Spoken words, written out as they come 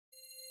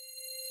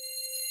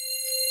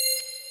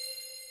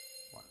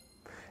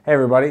Hey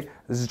everybody,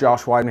 this is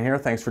Josh Weidman here.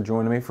 Thanks for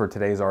joining me for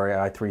today's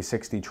REI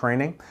 360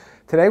 training.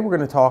 Today we're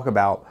going to talk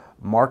about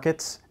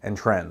markets and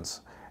trends,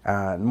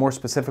 more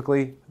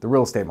specifically the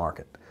real estate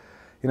market.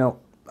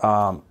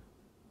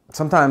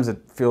 Sometimes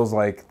it feels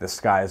like the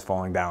sky is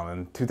falling down.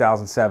 In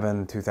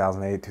 2007,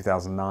 2008,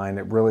 2009,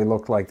 it really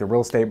looked like the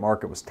real estate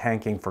market was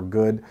tanking for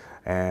good,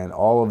 and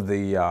all of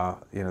the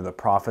the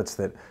profits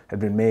that had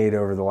been made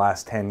over the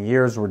last 10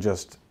 years were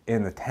just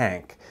in the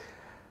tank.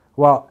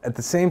 Well, at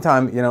the same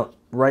time,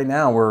 right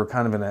now we're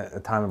kind of in a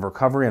time of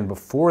recovery, and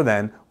before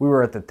then we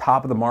were at the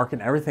top of the market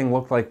and everything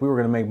looked like we were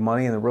going to make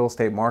money in the real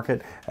estate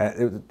market.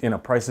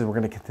 Prices were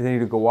going to continue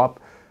to go up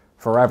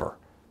forever.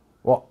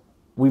 Well,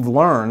 we've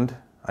learned,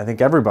 I think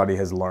everybody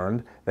has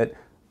learned, that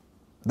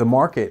the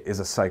market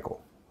is a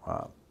cycle.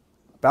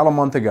 About a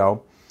month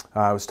ago,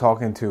 I was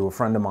talking to a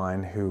friend of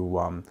mine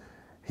who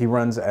he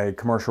runs a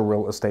commercial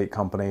real estate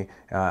company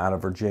out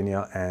of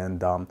Virginia,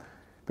 and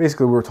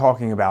basically we were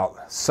talking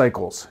about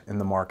cycles in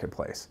the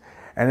marketplace.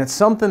 And it's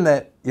something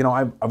that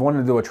I've wanted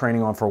to do a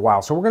training on for a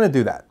while, so we're going to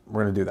do that.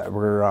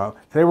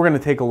 Today we're going to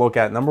take a look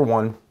at, number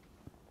one,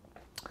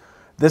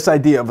 this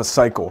idea of a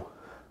cycle.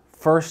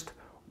 First,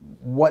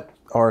 what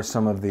are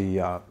some of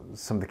the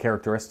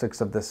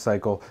characteristics of this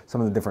cycle, some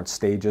of the different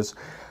stages?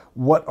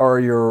 What are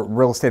your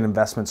real estate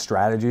investment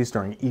strategies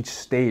during each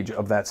stage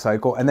of that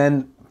cycle? And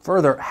then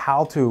further,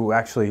 how to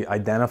actually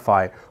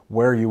identify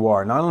where you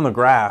are, not on the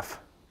graph,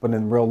 but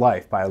in real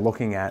life, by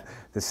looking at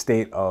the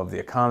state of the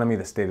economy,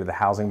 the state of the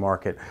housing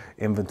market,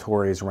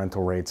 inventories,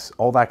 rental rates,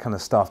 all that kind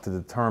of stuff to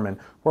determine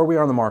where we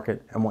are in the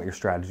market and what your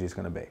strategy is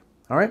going to be.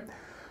 All right,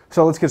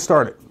 so let's get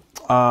started.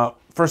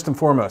 First and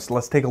foremost,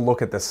 let's take a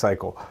look at this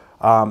cycle.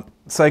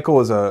 Cycle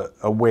is a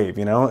wave.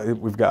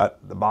 We've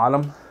got the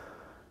bottom,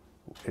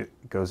 it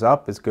goes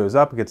up, it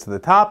gets to the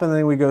top, and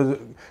then we go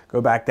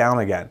back down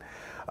again.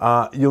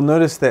 You'll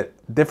notice that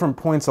different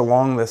points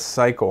along this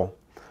cycle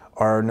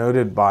are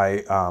noted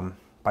by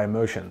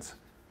emotions.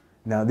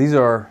 Now, these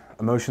are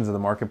emotions of the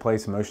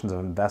marketplace, emotions of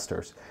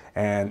investors,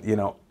 and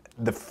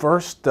the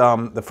first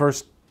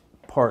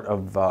part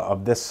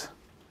of this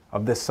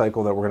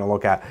cycle that we're going to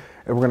look at,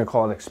 and we're going to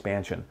call it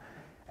expansion,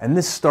 and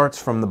this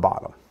starts from the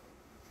bottom.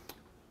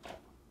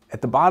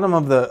 At the bottom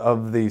of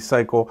the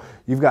cycle,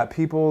 you've got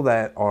people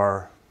that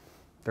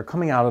they're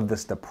coming out of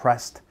this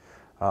depressed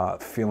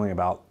feeling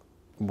about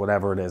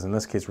whatever it is. In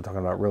this case, we're talking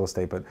about real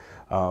estate, but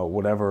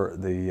whatever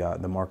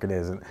the market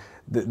is. And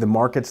the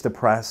market's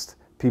depressed.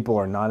 People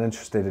are not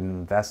interested in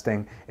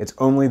investing. It's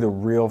only the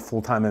real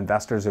full-time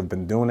investors who've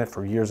been doing it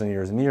for years and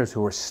years and years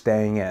who are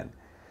staying in.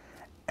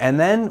 And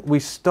then we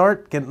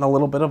start getting a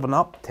little bit of an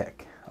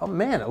uptick. Oh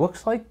man, it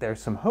looks like there's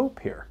some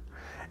hope here.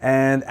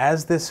 And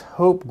as this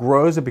hope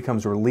grows, it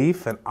becomes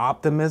relief and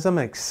optimism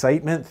and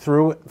excitement,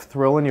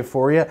 thrill and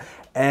euphoria,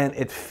 and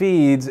it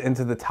feeds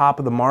into the top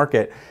of the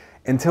market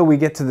until we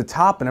get to the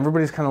top and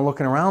everybody's kind of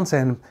looking around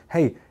saying,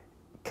 hey,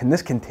 can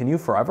this continue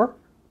forever?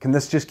 Can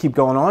this just keep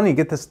going on? You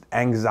get this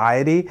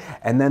anxiety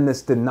and then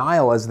this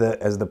denial as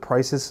the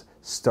prices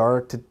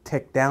start to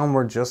tick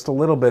downward just a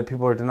little bit.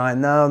 People are denying,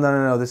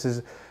 no, this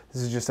is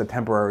just a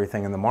temporary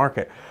thing in the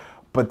market.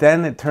 But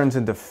then it turns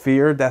into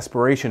fear,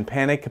 desperation,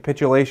 panic,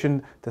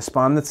 capitulation,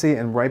 despondency,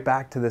 and right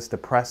back to this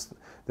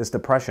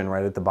depression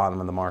right at the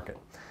bottom of the market.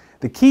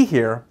 The key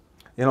here,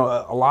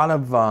 a lot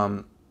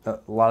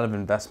of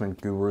investment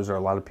gurus or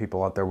a lot of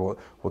people out there will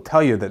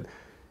tell you that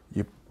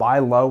you buy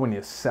low and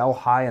you sell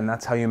high, and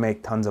that's how you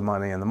make tons of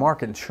money in the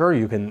market. And sure,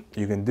 you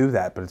can do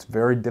that, but it's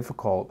very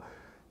difficult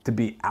to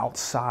be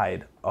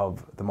outside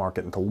of the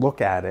market and to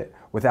look at it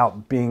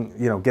without being,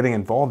 getting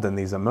involved in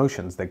these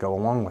emotions that go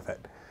along with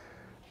it.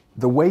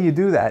 The way you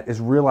do that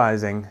is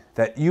realizing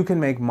that you can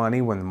make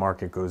money when the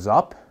market goes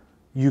up,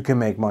 you can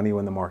make money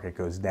when the market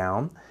goes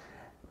down,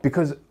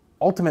 because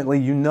ultimately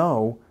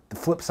the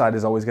flip side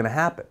is always going to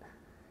happen.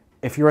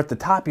 If you're at the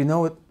top,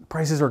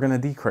 prices are going to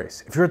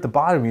decrease. If you're at the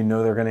bottom,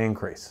 they're going to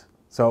increase.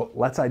 So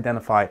let's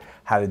identify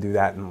how to do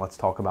that, and let's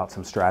talk about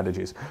some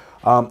strategies.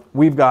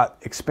 We've got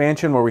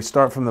expansion, where we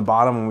start from the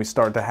bottom and we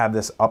start to have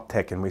this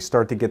uptick and we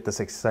start to get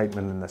this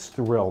excitement and this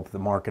thrill that the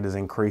market is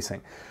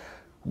increasing.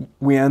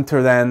 We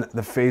enter then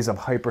the phase of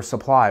hyper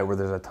supply, where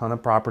there's a ton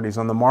of properties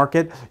on the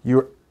market.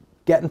 You're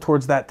getting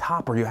towards that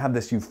top where you have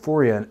this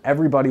euphoria and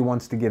everybody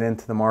wants to get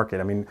into the market.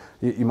 I mean,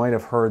 you might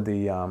have heard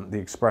the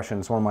expression,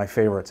 it's one of my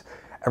favorites,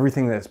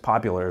 everything that is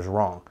popular is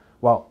wrong.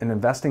 Well, in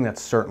investing,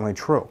 that's certainly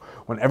true.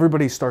 When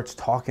everybody starts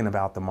talking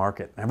about the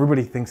market,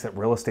 everybody thinks that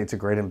real estate's a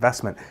great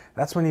investment,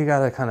 that's when you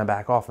got to kind of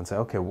back off and say,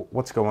 okay,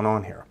 what's going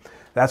on here?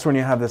 That's when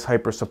you have this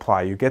hyper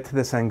supply. You get to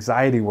this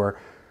anxiety where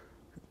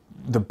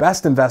the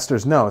best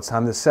investors know it's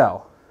time to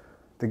sell.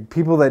 The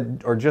people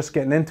that are just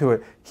getting into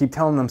it keep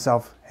telling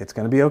themselves, it's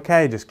going to be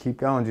okay, just keep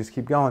going.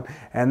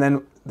 And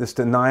then this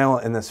denial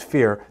and this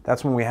fear,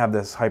 that's when we have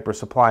this hyper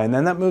supply. And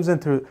then that moves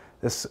into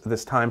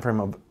this time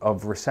frame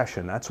of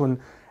recession. That's when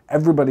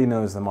everybody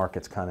knows the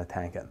market's kind of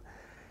tanking.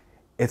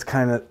 It's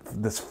kind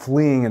of this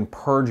fleeing and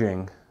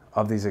purging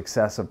of these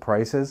excessive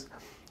prices.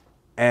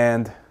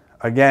 And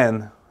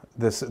again,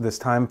 this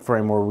time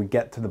frame where we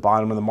get to the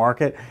bottom of the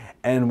market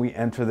and we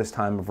enter this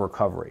time of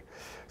recovery.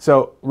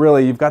 So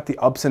really, you've got the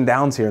ups and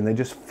downs here, and they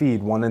just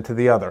feed one into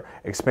the other.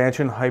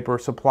 Expansion, hyper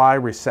supply,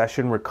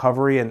 recession,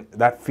 recovery, and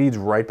that feeds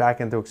right back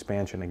into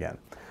expansion again.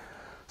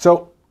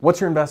 So what's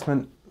your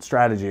investment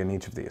strategy in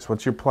each of these?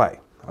 What's your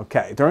play?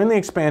 Okay, during the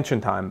expansion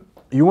time,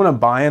 you want to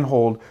buy and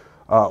hold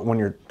when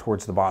you're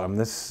towards the bottom.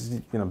 This,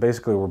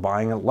 basically we're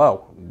buying it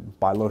low.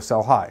 Buy low,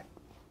 sell high.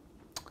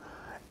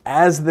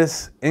 As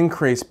this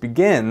increase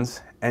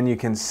begins, and you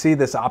can see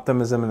this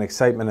optimism and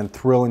excitement and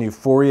thrill and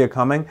euphoria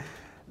coming,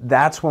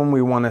 that's when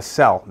we want to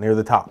sell near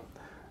the top.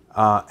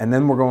 And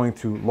then we're going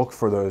to look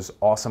for those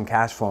awesome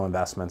cash flow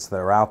investments that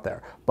are out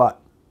there,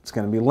 but it's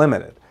going to be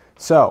limited.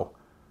 So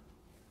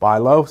buy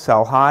low,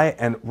 sell high,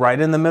 and right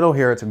in the middle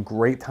here, it's a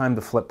great time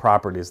to flip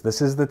properties.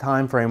 This is the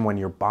time frame when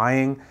you're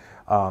buying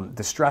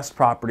distressed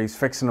properties,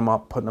 fixing them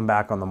up, putting them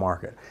back on the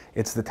market.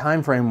 It's the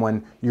time frame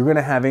when you're going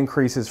to have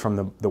increases from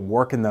the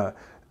work and the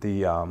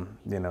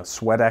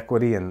sweat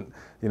equity and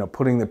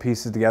putting the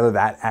pieces together,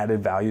 that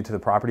added value to the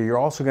property. You're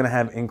also going to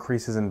have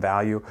increases in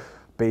value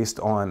based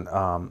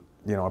on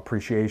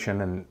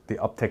appreciation and the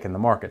uptick in the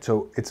market.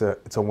 So it's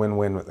a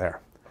win-win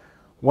there.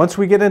 Once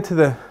we get into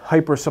the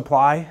hyper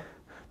supply,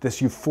 this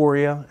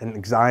euphoria and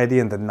anxiety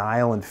and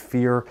denial and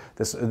fear,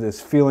 this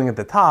feeling at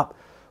the top,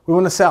 we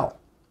want to sell.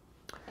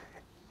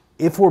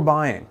 If we're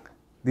buying,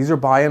 these are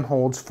buy and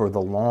holds for the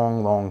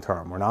long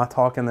term. We're not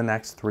talking the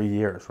next 3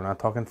 years. We're not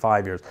talking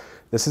 5 years.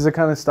 This is the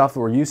kind of stuff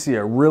where you see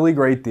a really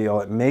great deal.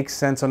 It makes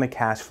sense on a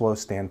cash flow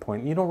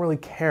standpoint. You don't really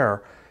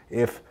care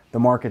if the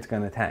market's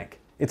going to tank.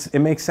 It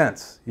makes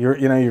sense. You're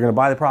going to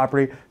buy the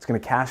property. It's going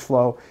to cash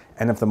flow,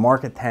 and if the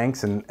market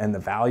tanks and the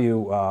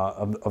value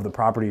of the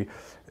property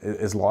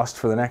is lost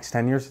for the next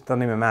 10 years, it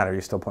doesn't even matter.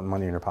 You're still putting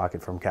money in your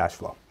pocket from cash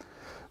flow.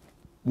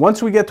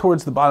 Once we get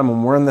towards the bottom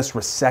and we're in this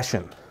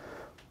recession,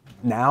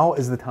 now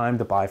is the time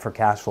to buy for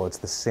cash flow. It's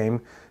the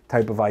same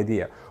type of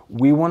idea.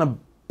 We want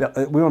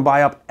to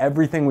buy up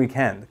everything we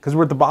can because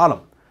we're at the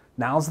bottom.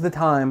 Now's the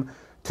time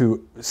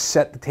to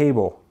set the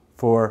table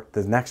for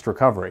the next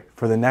recovery,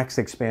 for the next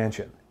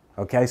expansion.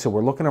 Okay, so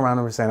we're looking around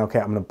and we're saying, okay,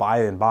 I'm going to buy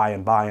and buy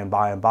and buy and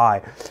buy and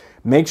buy.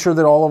 Make sure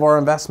that all of our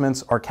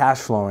investments are cash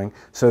flowing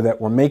so that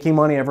we're making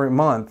money every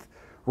month,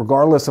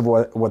 regardless of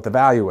what the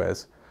value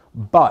is.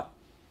 But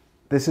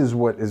this is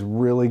what is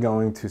really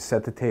going to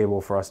set the table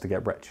for us to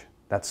get rich.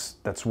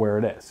 That's where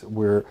it is.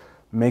 We're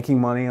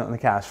making money on the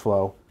cash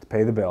flow to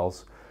pay the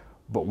bills,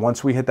 but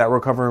once we hit that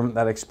recovery,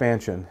 that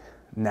expansion,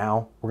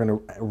 now we're going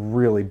to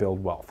really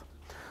build wealth.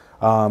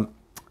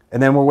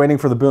 And then we're waiting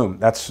for the boom.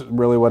 That's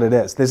really what it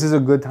is. This is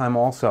a good time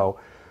also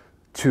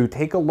to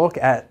take a look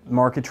at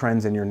market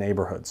trends in your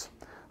neighborhoods.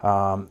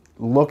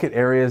 Look at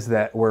areas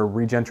where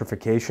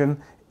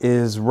regentrification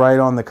is right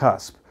on the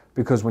cusp.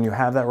 Because when you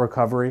have that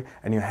recovery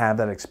and you have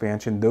that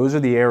expansion, those are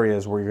the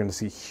areas where you're going to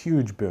see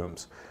huge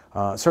booms.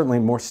 Certainly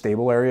more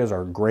stable areas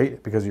are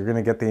great because you're going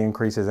to get the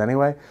increases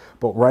anyway,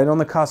 but right on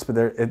the cusp,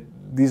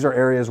 these are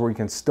areas where you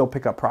can still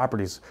pick up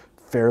properties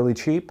fairly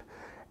cheap,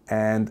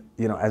 and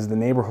as the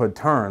neighborhood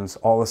turns,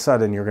 all of a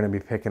sudden you're going to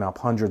be picking up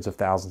hundreds of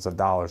thousands of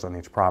dollars on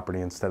each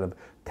property instead of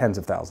tens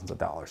of thousands of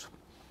dollars.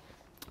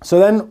 So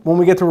then when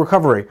we get to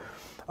recovery,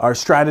 our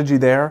strategy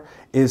there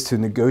is to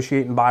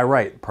negotiate and buy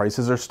right.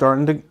 Prices are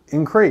starting to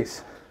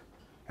increase,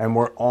 and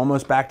we're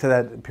almost back to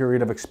that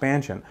period of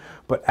expansion.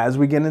 But as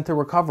we get into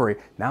recovery,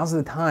 now's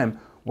the time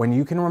when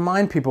you can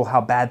remind people how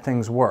bad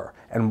things were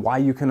and why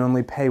you can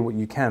only pay what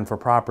you can for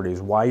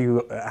properties, why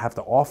you have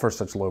to offer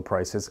such low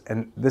prices.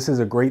 And this is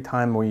a great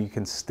time where you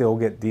can still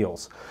get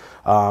deals.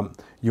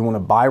 You want to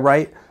buy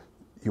right,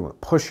 you want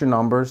to push your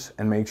numbers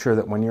and make sure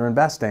that when you're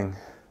investing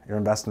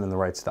in the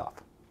right stuff.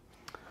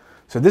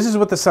 So this is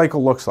what the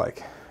cycle looks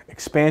like: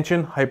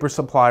 expansion,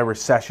 hypersupply,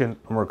 recession,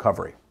 and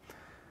recovery.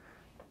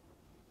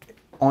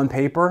 On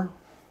paper,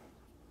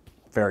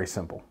 very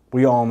simple.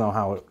 We all know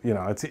how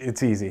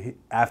it's easy.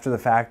 After the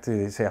fact,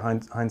 they say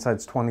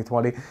hindsight's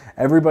 20/20.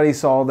 Everybody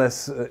saw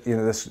this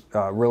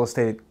real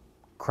estate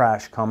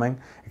crash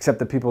coming, except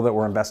the people that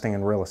were investing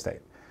in real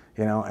estate,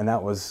 and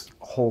that was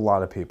a whole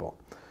lot of people.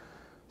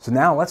 So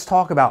now let's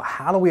talk about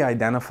how do we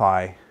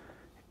identify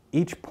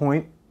each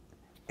point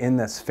in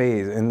this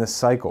phase, in this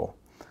cycle,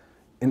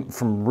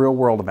 from real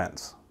world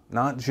events.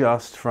 Not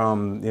just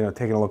from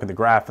taking a look at the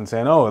graph and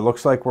saying, oh, it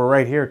looks like we're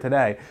right here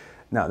today.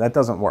 No, that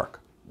doesn't work.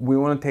 We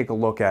want to take a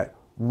look at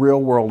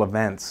real world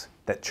events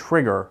that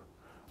trigger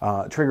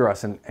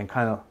us and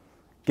kind of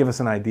give us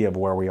an idea of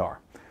where we are.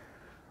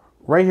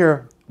 Right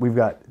here, we've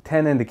got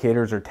 10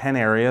 indicators or 10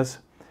 areas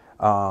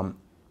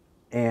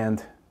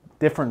and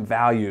different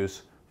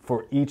values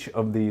for each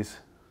of these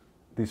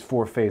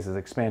four phases: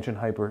 expansion,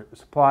 hyper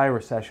supply,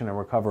 recession, and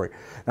recovery.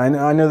 Now,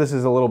 I know this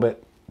is a little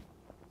bit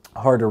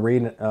hard to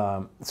read,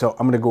 so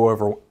I'm going to go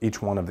over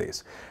each one of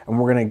these, and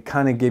we're going to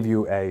kind of give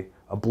you a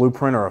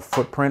blueprint or a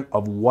footprint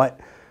of what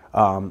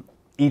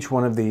each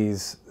one of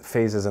these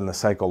phases in the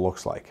cycle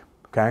looks like.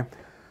 Okay,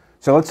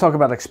 so let's talk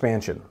about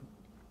expansion.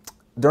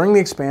 During the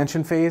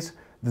expansion phase,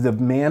 the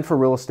demand for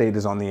real estate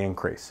is on the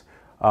increase.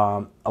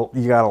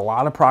 You got a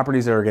lot of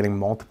properties that are getting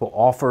multiple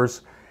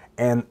offers,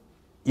 and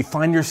you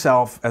find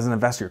yourself as an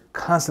investor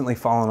constantly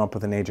following up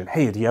with an agent.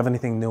 Hey, do you have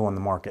anything new on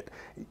the market?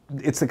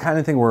 It's the kind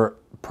of thing where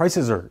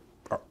prices are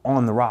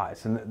on the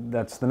rise, and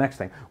that's the next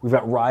thing. We've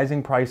got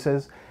rising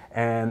prices,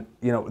 and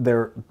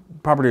their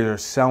properties are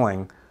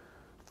selling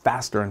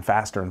faster and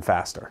faster and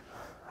faster.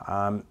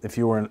 If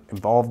you were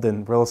involved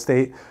in real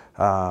estate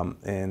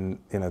in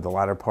the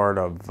latter part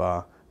of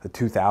the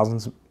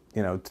 2000s,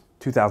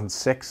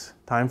 2006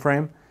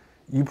 timeframe,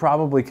 you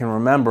probably can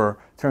remember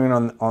turning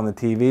on the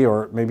TV,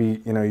 or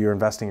maybe you're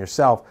investing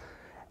yourself,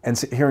 and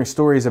hearing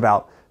stories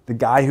about the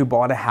guy who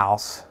bought a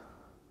house,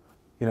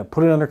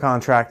 put it under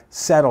contract,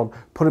 settled,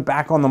 put it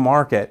back on the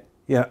market,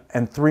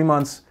 and 3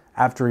 months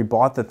after he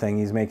bought the thing,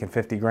 he's making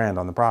 50 grand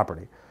on the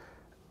property.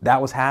 That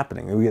was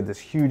happening. We had this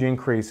huge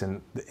increase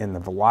in the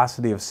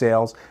velocity of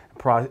sales.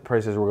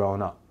 Prices were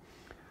going up.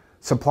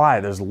 Supply,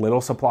 there's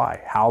little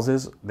supply.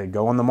 Houses, they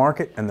go on the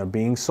market and they're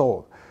being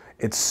sold.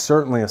 It's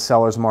certainly a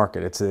seller's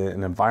market. It's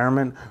an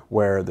environment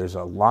where there's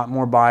a lot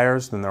more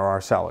buyers than there are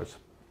sellers.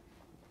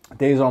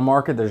 Days on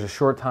market, there's a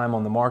short time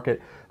on the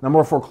market. Number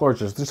of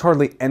foreclosures, there's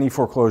hardly any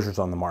foreclosures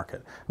on the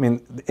market. I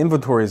mean, the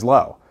inventory is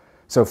low.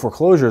 So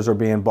foreclosures are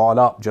being bought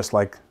up just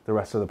like the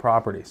rest of the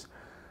properties.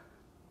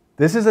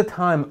 This is a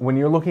time when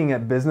you're looking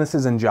at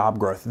businesses and job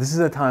growth. This is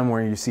a time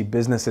where you see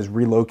businesses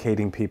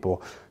relocating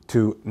people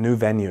to new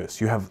venues.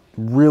 You have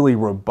really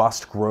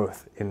robust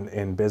growth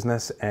in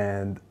business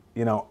and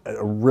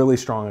a really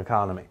strong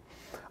economy.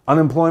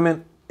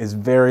 Unemployment is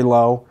very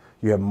low.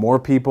 You have more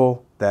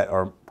people that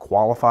are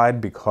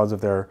qualified because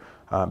they're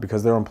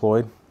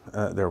employed.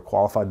 They're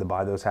qualified to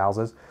buy those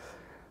houses.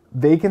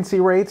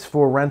 Vacancy rates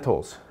for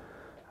rentals.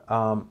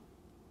 The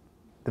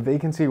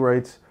vacancy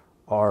rates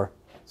are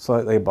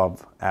slightly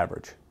above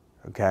average,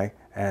 okay?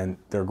 And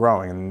they're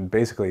growing. And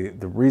basically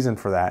the reason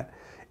for that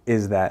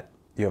is that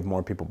you have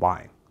more people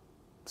buying.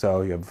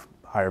 So you have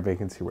higher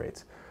vacancy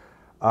rates.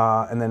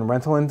 And then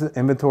rental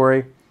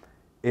inventory,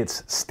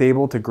 it's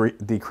stable to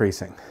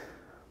decreasing.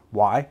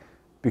 Why?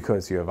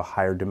 Because you have a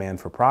higher demand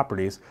for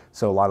properties.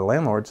 So a lot of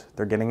landlords,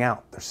 they're getting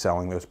out. They're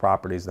selling those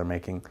properties. They're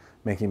making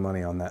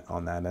money on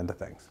that end of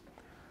things.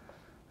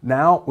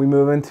 Now we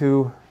move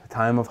into the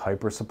time of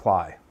hyper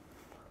supply.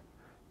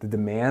 The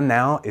demand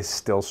now is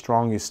still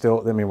strong.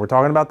 We're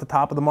talking about the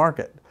top of the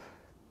market.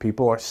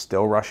 People are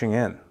still rushing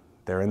in.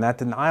 They're in that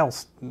denial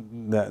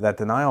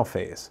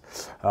phase.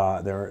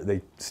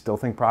 They still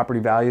think property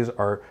values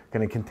are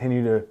going to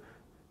continue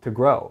to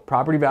grow.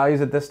 Property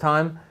values at this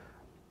time,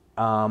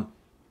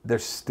 they're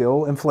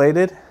still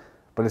inflated,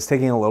 but it's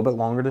taking a little bit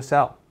longer to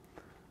sell.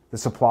 The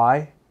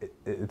supply,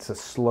 it's a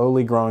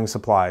slowly growing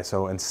supply.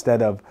 So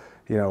instead of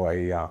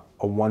a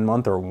 1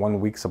 month or 1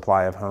 week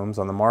supply of homes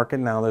on the market,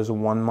 now there's a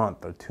 1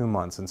 month or 2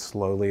 months, and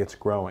slowly it's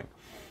growing.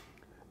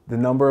 The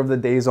number of the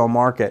days on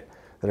market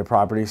that a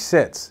property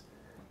sits,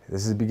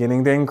 this is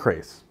beginning to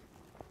increase.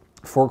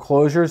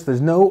 Foreclosures,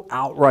 there's no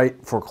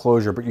outright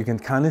foreclosure, but you can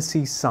kind of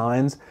see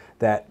signs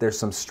that there's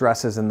some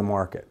stresses in the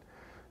market.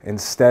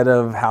 Instead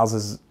of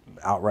houses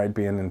outright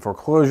being in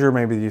foreclosure,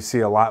 maybe you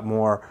see a lot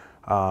more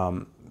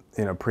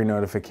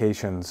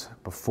pre-notifications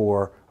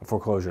before a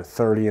foreclosure,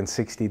 30 and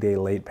 60-day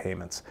late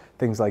payments,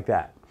 things like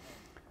that.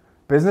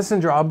 Business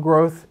and job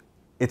growth,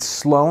 it's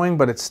slowing,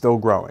 but it's still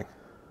growing.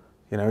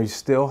 You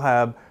still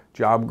have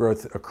job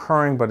growth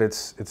occurring, but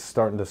it's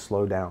starting to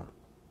slow down.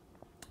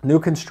 New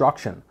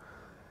construction.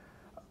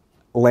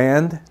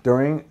 Land,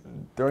 during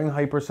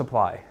hyper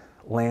supply,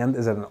 land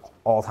is at an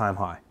all-time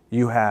high.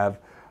 You have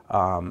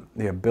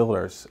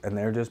builders, and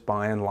they're just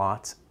buying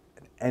lots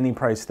at any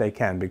price they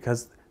can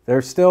because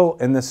they're still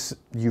in this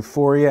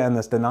euphoria and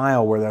this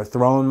denial where they're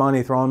throwing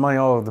money.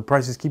 Oh, the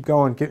prices keep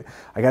going.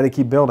 I got to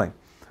keep building.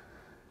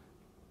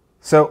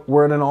 So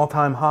we're at an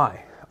all-time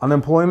high.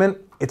 Unemployment,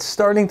 it's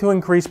starting to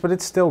increase, but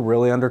it's still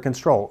really under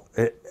control.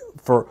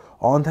 For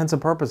all intents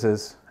and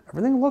purposes,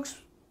 everything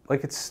looks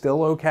like it's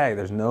still okay.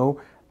 There's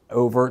no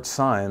overt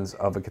signs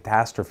of a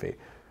catastrophe.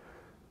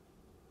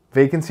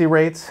 Vacancy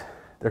rates,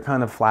 they're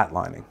kind of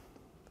flatlining.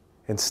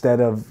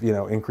 Instead of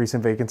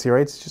increasing vacancy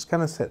rates, it's just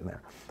kind of sitting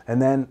there.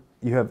 And then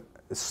you have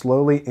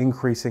slowly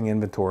increasing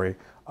inventory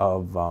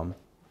of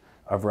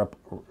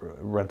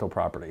rental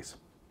properties.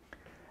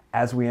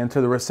 As we enter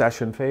the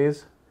recession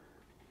phase,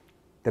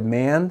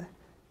 demand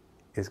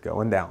is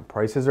going down.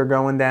 Prices are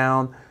going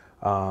down.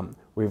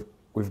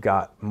 We've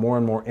got more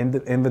and more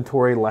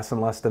inventory, less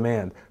and less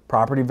demand.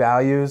 Property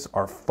values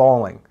are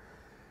falling.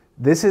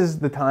 This is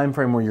the time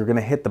frame where you're going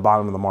to hit the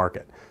bottom of the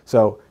market.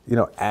 So,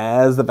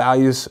 as the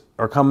values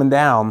are coming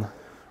down,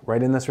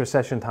 right in this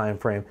recession time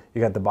frame,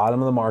 you got the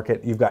bottom of the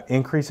market, you've got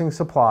increasing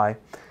supply,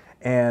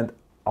 and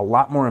a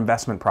lot more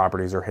investment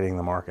properties are hitting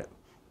the market.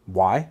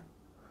 Why?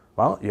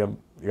 Well, you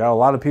got a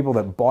lot of people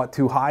that bought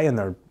too high and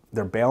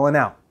they're bailing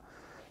out.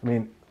 I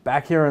mean,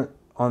 back here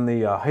on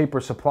the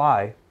hyper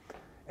supply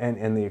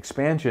and the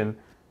expansion,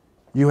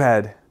 you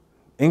had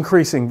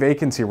increasing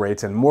vacancy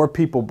rates and more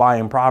people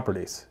buying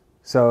properties.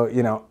 So,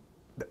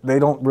 they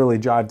don't really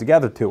jive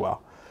together too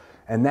well.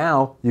 And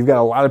now you've got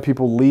a lot of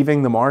people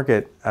leaving the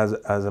market as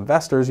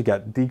investors. You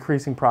got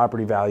decreasing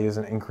property values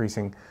and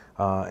increasing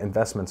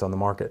investments on the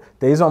market.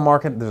 Days on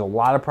market, there's a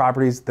lot of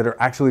properties that are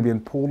actually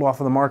being pulled off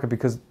of the market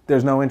because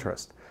there's no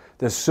interest.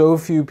 There's so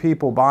few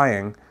people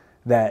buying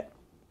that,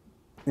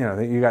 you know,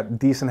 that you got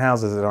decent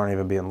houses that aren't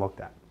even being looked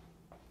at.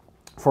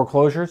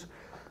 Foreclosures,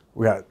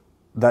 we got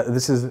that.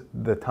 This is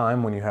the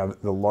time when you have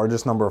the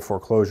largest number of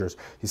foreclosures.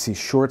 You see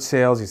short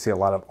sales, you see a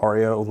lot of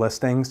REO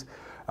listings.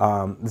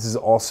 This is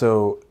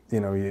also, you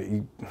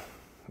know,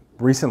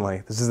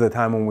 recently, this is the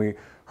time when we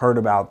heard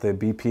about the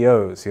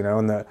BPOs, you know,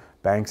 and the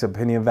bank's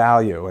opinion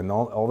value and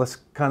all this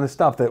kind of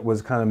stuff that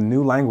was kind of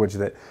new language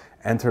that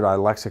entered our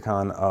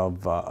lexicon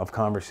of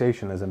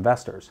conversation as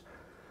investors.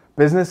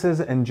 Businesses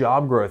and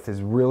job growth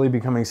is really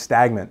becoming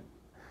stagnant.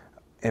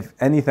 If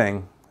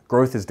anything,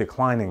 growth is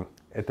declining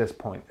at this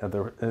point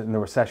in the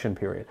recession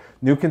period.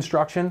 New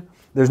construction,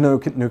 there's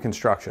no new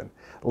construction.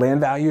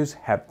 Land values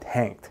have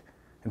tanked.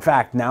 In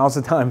fact, now's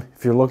the time,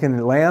 if you're looking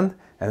at land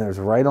and there's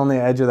right on the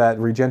edge of that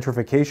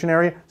regentrification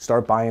area,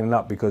 start buying it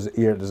up because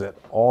it is at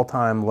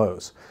all-time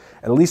lows.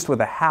 At least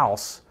with a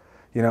house,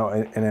 you know,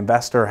 an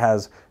investor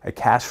has a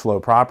cash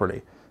flow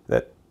property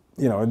that,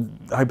 you know,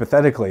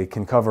 hypothetically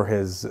can cover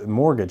his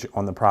mortgage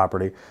on the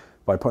property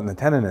by putting the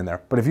tenant in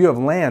there. But if you have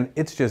land,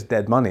 it's just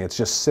dead money. It's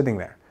just sitting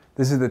there.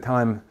 This is the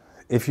time,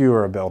 if you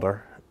are a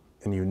builder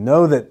and you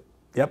know that,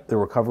 yep, the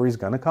recovery is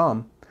going to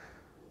come,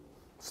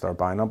 start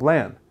buying up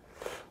land.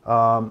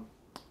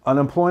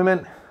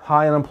 Unemployment,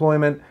 high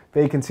unemployment,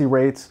 vacancy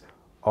rates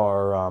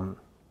are,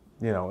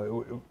 you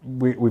know,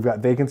 we've got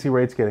vacancy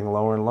rates getting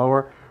lower and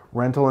lower.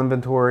 Rental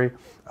inventory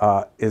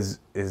is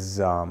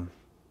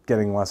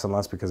getting less and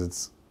less because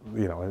it's,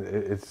 you know,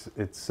 you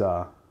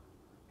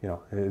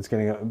know, it's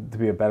getting to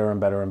be a better and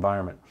better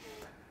environment.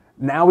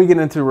 Now we get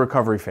into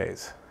recovery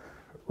phase.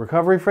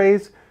 Recovery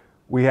phase,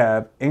 we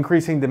have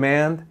increasing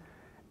demand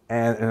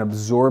and an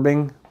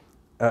absorbing,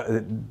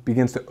 it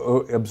begins to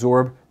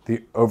absorb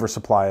the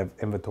oversupply of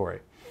inventory.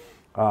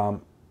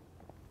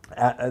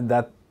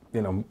 That,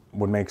 you know,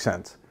 would make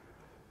sense.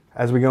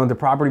 As we go into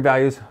property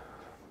values,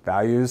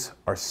 values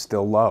are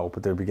still low,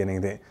 but they're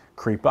beginning to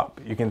creep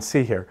up. You can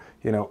see here,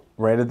 you know,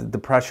 right at the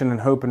Depression and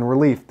Hope and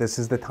Relief, this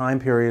is the time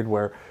period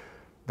where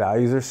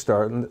values are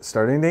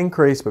starting to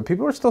increase, but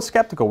people are still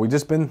skeptical. We've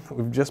just been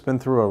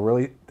through a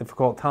really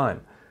difficult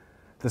time.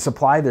 The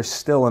supply, there's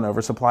still an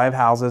oversupply of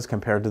houses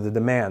compared to the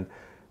demand.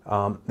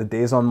 The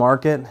days on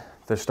market,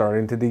 they're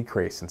starting to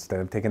decrease.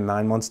 Instead of taking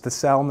 9 months to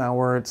sell, now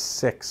we're at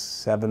 6,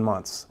 7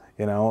 months.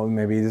 You know,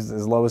 maybe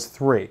as low as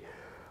 3,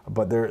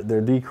 but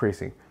they're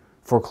decreasing.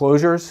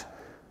 Foreclosures,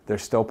 they're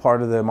still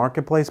part of the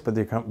marketplace, but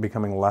they're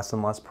becoming less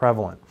and less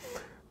prevalent.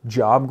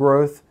 Job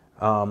growth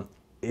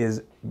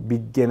is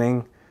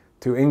beginning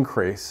to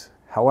increase.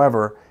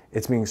 However,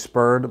 it's being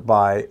spurred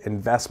by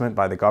investment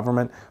by the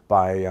government,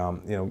 by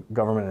you know,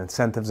 government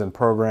incentives and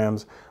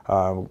programs,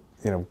 you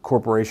know,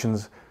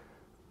 corporations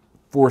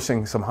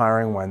forcing some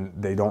hiring when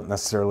they don't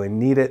necessarily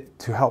need it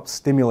to help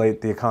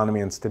stimulate the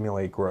economy and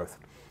stimulate growth.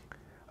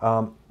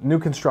 New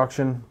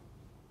construction,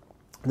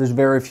 there's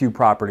very few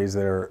properties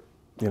that are,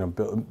 you know,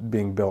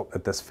 being built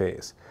at this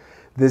phase.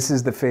 This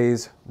is the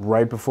phase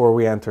right before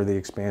we enter the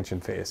expansion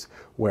phase,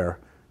 where,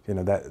 you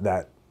know,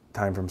 that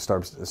time frame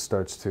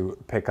starts to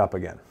pick up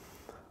again.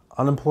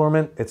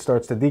 Unemployment, it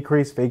starts to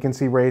decrease.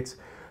 Vacancy rates,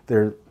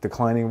 they're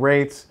declining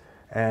rates,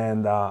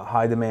 and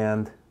high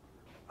demand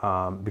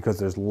because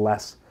there's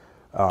less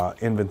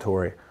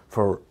inventory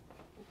for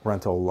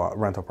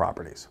rental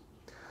properties.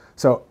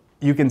 So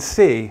you can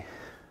see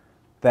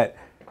that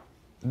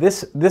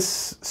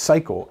this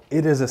cycle,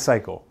 it is a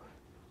cycle.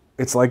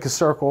 It's like a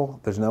circle.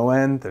 There's no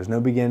end, there's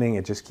no beginning.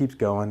 It just keeps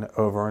going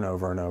over and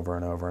over and over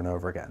and over and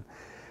over again.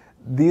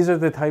 These are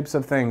the types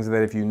of things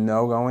that if you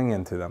know going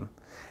into them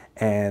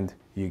and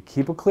you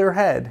keep a clear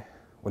head,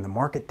 when the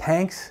market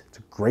tanks, it's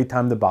a great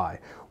time to buy.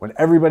 When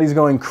everybody's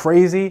going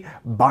crazy,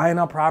 buying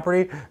up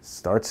property,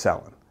 start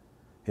selling.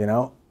 You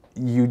know,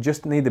 you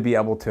just need to be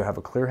able to have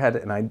a clear head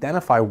and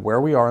identify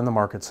where we are in the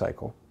market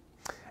cycle.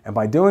 And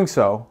by doing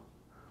so,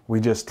 we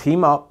just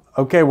team up.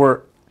 Okay,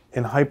 we're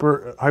in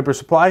hyper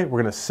supply.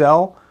 We're going to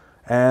sell,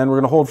 and we're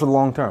going to hold for the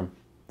long term.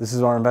 This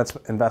is our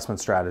investment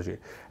strategy.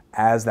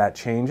 As that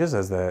changes,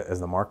 as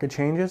the market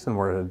changes, and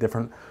we're at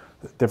a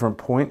different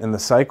point in the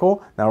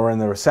cycle. Now we're in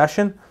the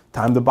recession.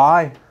 Time to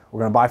buy. We're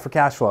going to buy for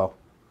cash flow.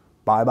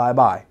 Buy, buy,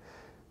 buy.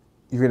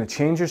 You're going to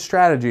change your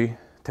strategy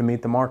to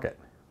meet the market,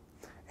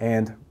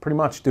 and pretty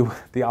much do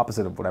the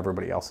opposite of what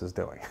everybody else is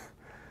doing.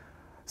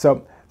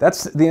 So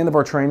that's the end of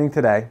our training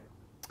today.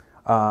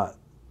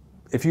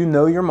 If you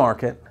know your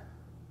market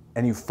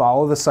and you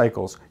follow the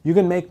cycles, you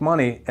can make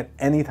money at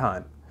any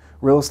time.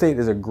 Real estate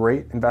is a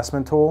great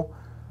investment tool,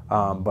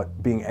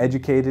 but being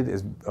educated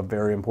is a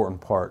very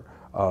important part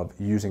of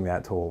using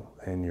that tool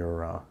in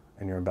your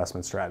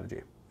investment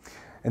strategy.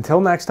 Until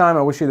next time,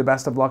 I wish you the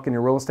best of luck in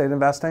your real estate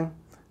investing,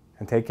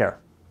 and take care.